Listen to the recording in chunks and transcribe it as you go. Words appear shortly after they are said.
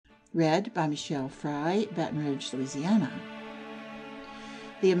Read by Michelle Fry, Baton Rouge, Louisiana.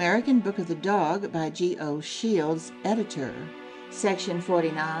 The American Book of the Dog by G.O. Shields, editor. Section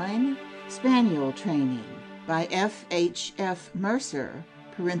 49, Spaniel Training by F.H.F. Mercer,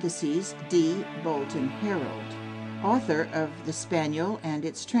 parentheses, D. Bolton Herald, author of The Spaniel and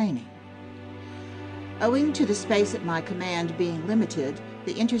Its Training. Owing to the space at my command being limited,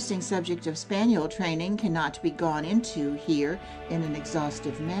 the interesting subject of spaniel training cannot be gone into here in an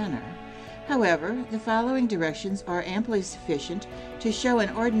exhaustive manner. However, the following directions are amply sufficient to show an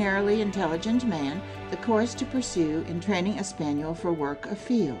ordinarily intelligent man the course to pursue in training a spaniel for work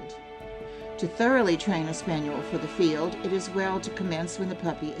afield. To thoroughly train a spaniel for the field, it is well to commence when the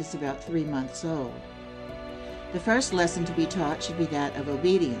puppy is about 3 months old. The first lesson to be taught should be that of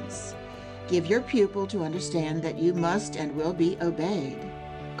obedience. Give your pupil to understand that you must and will be obeyed.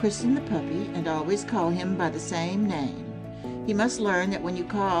 Christen the puppy and always call him by the same name. He must learn that when you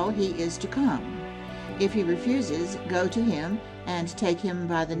call, he is to come. If he refuses, go to him and take him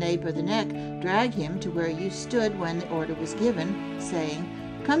by the nape of the neck, drag him to where you stood when the order was given, saying,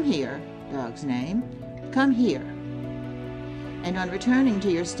 "Come here," dog's name, "come here." And on returning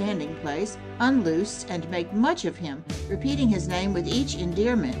to your standing place, unloose and make much of him, repeating his name with each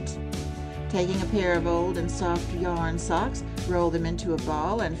endearment. Taking a pair of old and soft yarn socks, roll them into a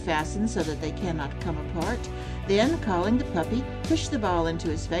ball and fasten so that they cannot come apart. Then, calling the puppy, push the ball into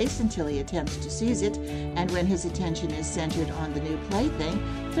his face until he attempts to seize it, and when his attention is centered on the new plaything,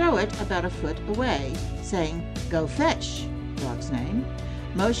 throw it about a foot away, saying, "Go fetch," dog's name,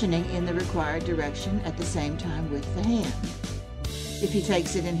 motioning in the required direction at the same time with the hand. If he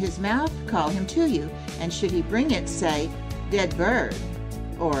takes it in his mouth, call him to you, and should he bring it, say, "Dead bird,"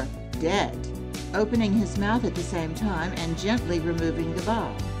 or "dead," opening his mouth at the same time and gently removing the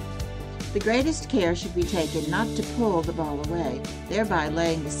ball. The greatest care should be taken not to pull the ball away, thereby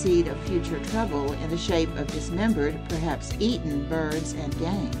laying the seed of future trouble in the shape of dismembered, perhaps eaten, birds and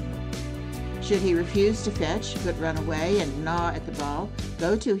game. Should he refuse to fetch, but run away and gnaw at the ball,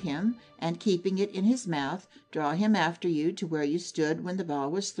 go to him, and keeping it in his mouth, draw him after you to where you stood when the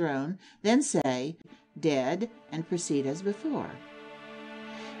ball was thrown, then say, "Dead," and proceed as before.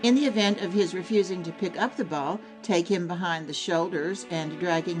 In the event of his refusing to pick up the ball, take him behind the shoulders and,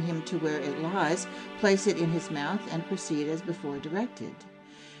 dragging him to where it lies, place it in his mouth and proceed as before directed.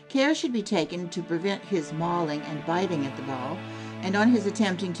 Care should be taken to prevent his mauling and biting at the ball, and on his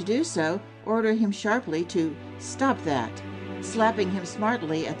attempting to do so, order him sharply to "stop that," slapping him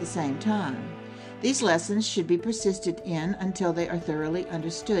smartly at the same time. These lessons should be persisted in until they are thoroughly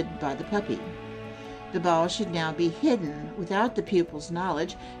understood by the puppy. The ball should now be hidden without the pupil's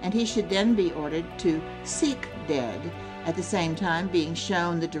knowledge, and he should then be ordered to seek dead, at the same time being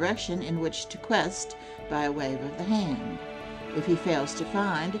shown the direction in which to quest by a wave of the hand. If he fails to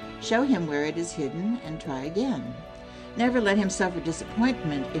find, show him where it is hidden and try again. Never let him suffer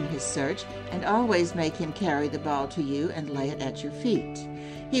disappointment in his search, and always make him carry the ball to you and lay it at your feet.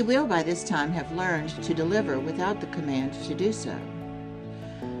 He will by this time have learned to deliver without the command to do so.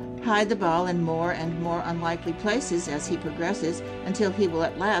 Hide the ball in more and more unlikely places as he progresses until he will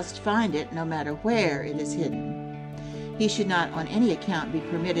at last find it no matter where it is hidden. He should not on any account be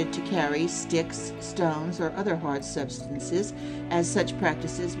permitted to carry sticks, stones, or other hard substances, as such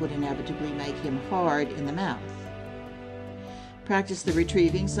practices would inevitably make him hard in the mouth. Practice the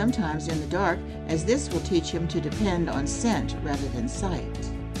retrieving sometimes in the dark, as this will teach him to depend on scent rather than sight.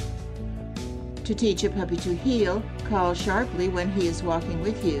 To teach a puppy to heel, call sharply when he is walking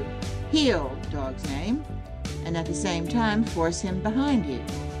with you, "Heel," dog's name, and at the same time force him behind you.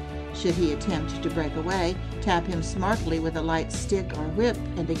 Should he attempt to break away, tap him smartly with a light stick or whip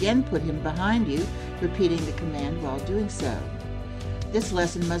and again put him behind you, repeating the command while doing so. This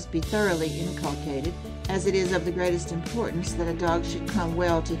lesson must be thoroughly inculcated, as it is of the greatest importance that a dog should come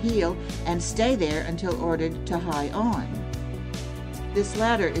well to heel and stay there until ordered to hie on. This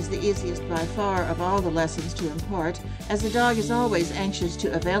latter is the easiest by far of all the lessons to impart, as the dog is always anxious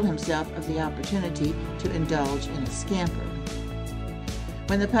to avail himself of the opportunity to indulge in a scamper.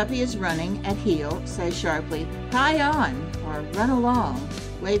 When the puppy is running at heel, say sharply, "Hie on," or "run along,"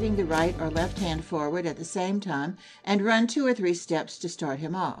 waving the right or left hand forward at the same time, and run 2 or 3 steps to start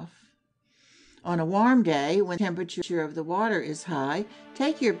him off. On a warm day, when the temperature of the water is high,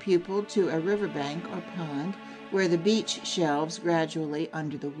 take your pupil to a river bank or pond, where the beach shelves gradually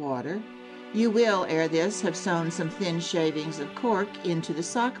under the water. You will, ere this, have sewn some thin shavings of cork into the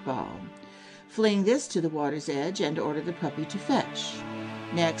sock ball. Fling this to the water's edge and order the puppy to fetch.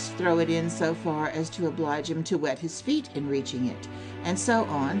 Next, throw it in so far as to oblige him to wet his feet in reaching it, and so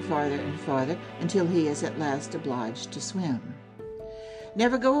on farther and farther until he is at last obliged to swim.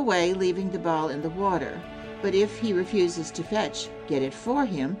 Never go away leaving the ball in the water, but if he refuses to fetch, get it for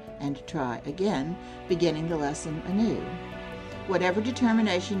him and try again, beginning the lesson anew. Whatever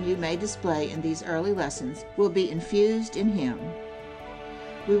determination you may display in these early lessons will be infused in him.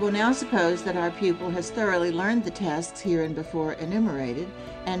 We will now suppose that our pupil has thoroughly learned the tasks hereinbefore enumerated,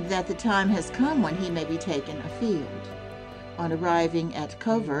 and that the time has come when he may be taken afield. On arriving at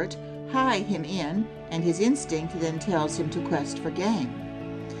covert, hie him in, and his instinct then tells him to quest for game.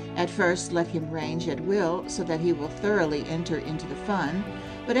 At first let him range at will, so that he will thoroughly enter into the fun,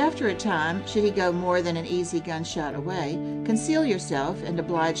 but after a time, should he go more than an easy gunshot away, conceal yourself and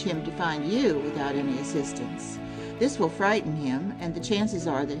oblige him to find you without any assistance. This will frighten him, and the chances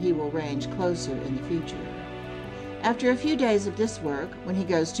are that he will range closer in the future. After a few days of this work, when he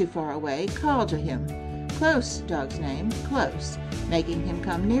goes too far away, call to him. Close, dog's name, close, making him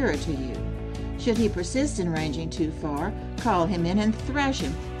come nearer to you. Should he persist in ranging too far, call him in and thrash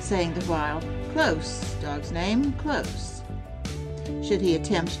him, saying the while, close, dog's name, close. Should he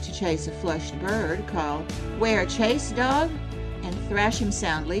attempt to chase a flushed bird, call, where chase, dog, and thrash him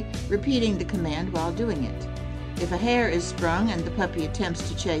soundly, repeating the command while doing it. If a hare is sprung and the puppy attempts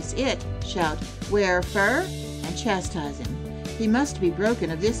to chase it, shout, where fur, and chastise him. He must be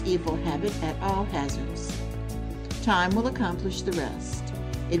broken of this evil habit at all hazards. Time will accomplish the rest.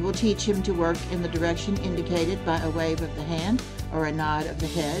 It will teach him to work in the direction indicated by a wave of the hand or a nod of the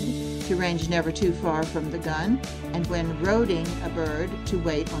head, to range never too far from the gun, and when roading a bird, to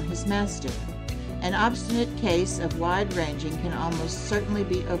wait on his master. An obstinate case of wide ranging can almost certainly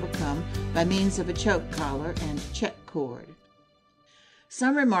be overcome by means of a choke collar and check cord.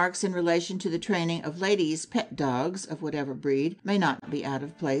 Some remarks in relation to the training of ladies' pet dogs of whatever breed may not be out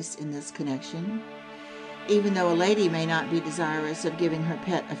of place in this connection. Even though a lady may not be desirous of giving her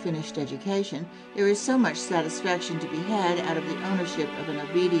pet a finished education, there is so much satisfaction to be had out of the ownership of an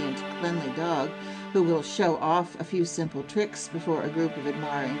obedient, cleanly dog who will show off a few simple tricks before a group of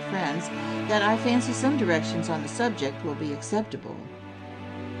admiring friends that I fancy some directions on the subject will be acceptable.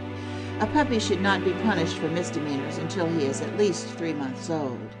 A puppy should not be punished for misdemeanors until he is at least 3 months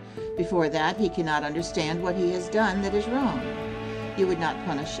old. Before that, he cannot understand what he has done that is wrong. You would not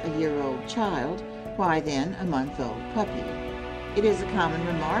punish a year-old child. Why then a month-old puppy? It is a common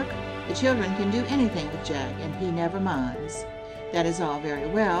remark, the children can do anything with Jack, and he never minds. That is all very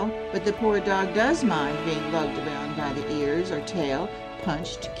well, but the poor dog does mind being lugged around by the ears or tail,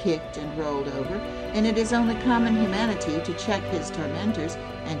 punched, kicked, and rolled over, and it is only common humanity to check his tormentors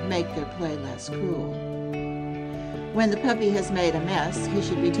and make their play less cruel. When the puppy has made a mess, he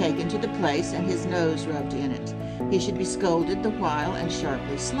should be taken to the place and his nose rubbed in it. He should be scolded the while and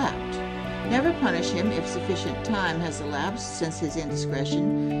sharply slapped. Never punish him if sufficient time has elapsed since his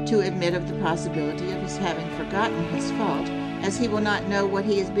indiscretion to admit of the possibility of his having forgotten his fault, as he will not know what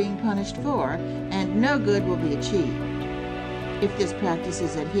he is being punished for, and no good will be achieved. If this practice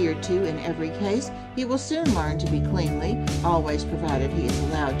is adhered to in every case, he will soon learn to be cleanly, always provided he is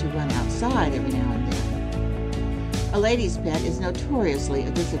allowed to run outside every now and then. A lady's pet is notoriously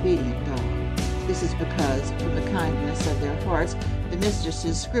a disobedient dog. This is because, from the kindness of their hearts, the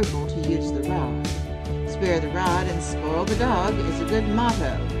mistresses scruple to use the rod. Spare the rod and spoil the dog is a good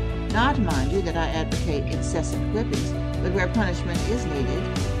motto. Not, mind you, that I advocate incessant whippings, but where punishment is needed,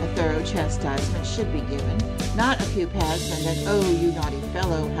 a thorough chastisement should be given, not a few pats and an, "Oh, you naughty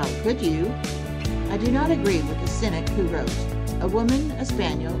fellow, how could you?" I do not agree with the cynic who wrote, "A woman, a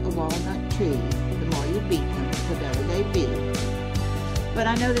spaniel, a walnut tree, the more you beat them, the better they be." But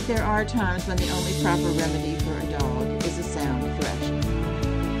I know that there are times when the only proper remedy for a dog is a sound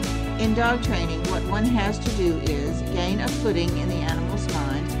thrashing. In dog training, what one has to do is gain a footing in the animal's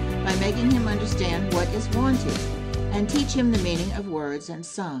mind by making him understand what is wanted, and teach him the meaning of words and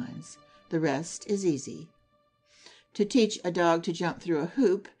signs. The rest is easy. To teach a dog to jump through a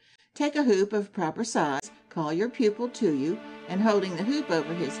hoop, take a hoop of proper size, call your pupil to you, and holding the hoop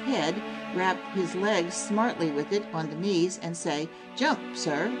over his head, wrap his legs smartly with it on the knees and say, "Jump,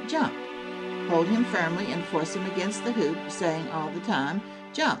 sir, jump." Hold him firmly and force him against the hoop, saying all the time,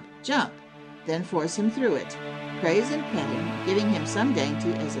 "Jump, jump." Then force him through it. Praise and pet him, giving him some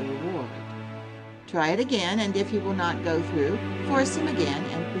dainty as a reward. Try it again, and if he will not go through, force him again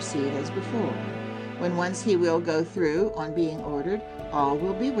and proceed as before. When once he will go through on being ordered, all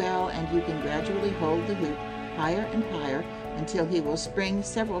will be well, and you can gradually hold the hoop higher and higher until he will spring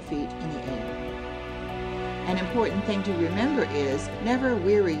several feet in the air. An important thing to remember is never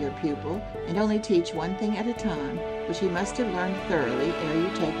weary your pupil, and only teach one thing at a time, which he must have learned thoroughly ere you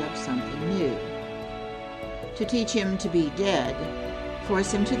take up something new. To teach him to be dead,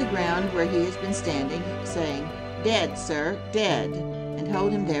 force him to the ground where he has been standing, saying, "Dead, sir, dead." and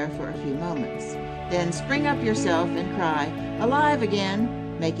hold him there for a few moments. Then spring up yourself and cry, "Alive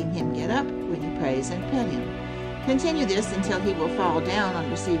again," making him get up when you praise and pet him. Continue this until he will fall down on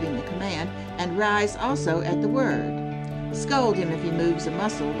receiving the command and rise also at the word. Scold him if he moves a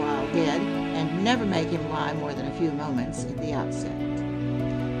muscle while dead, and never make him lie more than a few moments at the outset.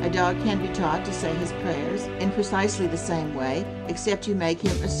 A dog can be taught to say his prayers in precisely the same way, except you make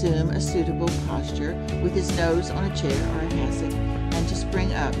him assume a suitable posture with his nose on a chair or a hassock, and to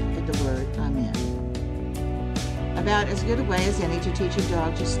spring up at the word "Amen." About as good a way as any to teach a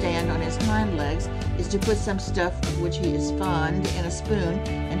dog to stand on his hind legs is to put some stuff of which he is fond in a spoon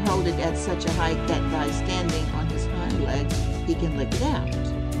and hold it at such a height that by standing on his hind legs he can lick it out.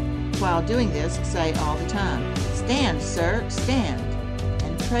 While doing this, say all the time, "Stand, sir, stand,"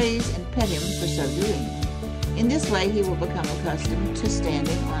 and praise and pet him for so doing. In this way he will become accustomed to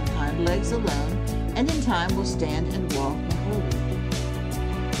standing on hind legs alone, and in time will stand and walk wholly.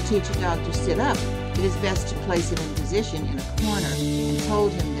 To teach a dog to sit up, it is best to place him in position in a corner and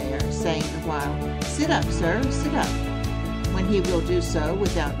hold him there, saying the while, "Sit up, sir, sit up." When he will do so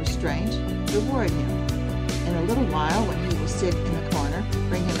without restraint, reward him. In a little while, when he will sit in the corner,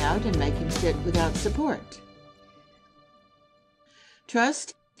 bring him out and make him sit without support.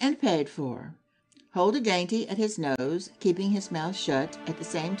 Trust and paid for. Hold a dainty at his nose, keeping his mouth shut, at the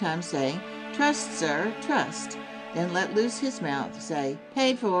same time saying, "Trust, sir, trust." Then let loose his mouth, say,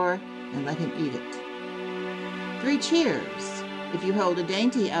 "Paid for," and let him eat it. 3 cheers. If you hold a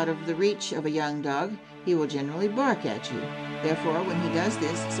dainty out of the reach of a young dog, he will generally bark at you. Therefore, when he does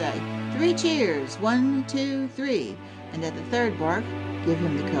this, say, "3 cheers, 1, 2, 3," and at the third bark, give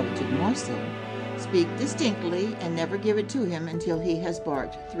him the coveted morsel. Speak distinctly and never give it to him until he has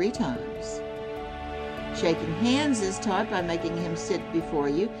barked 3 times. Shaking hands is taught by making him sit before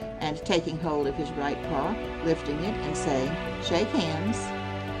you and taking hold of his right paw, lifting it and saying, "Shake hands."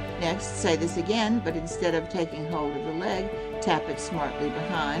 Next, say this again, but instead of taking hold of the leg, tap it smartly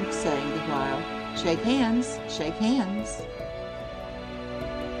behind, saying the while, "Shake hands, shake hands."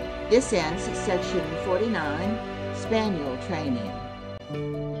 This ends section 49, Spaniel Training.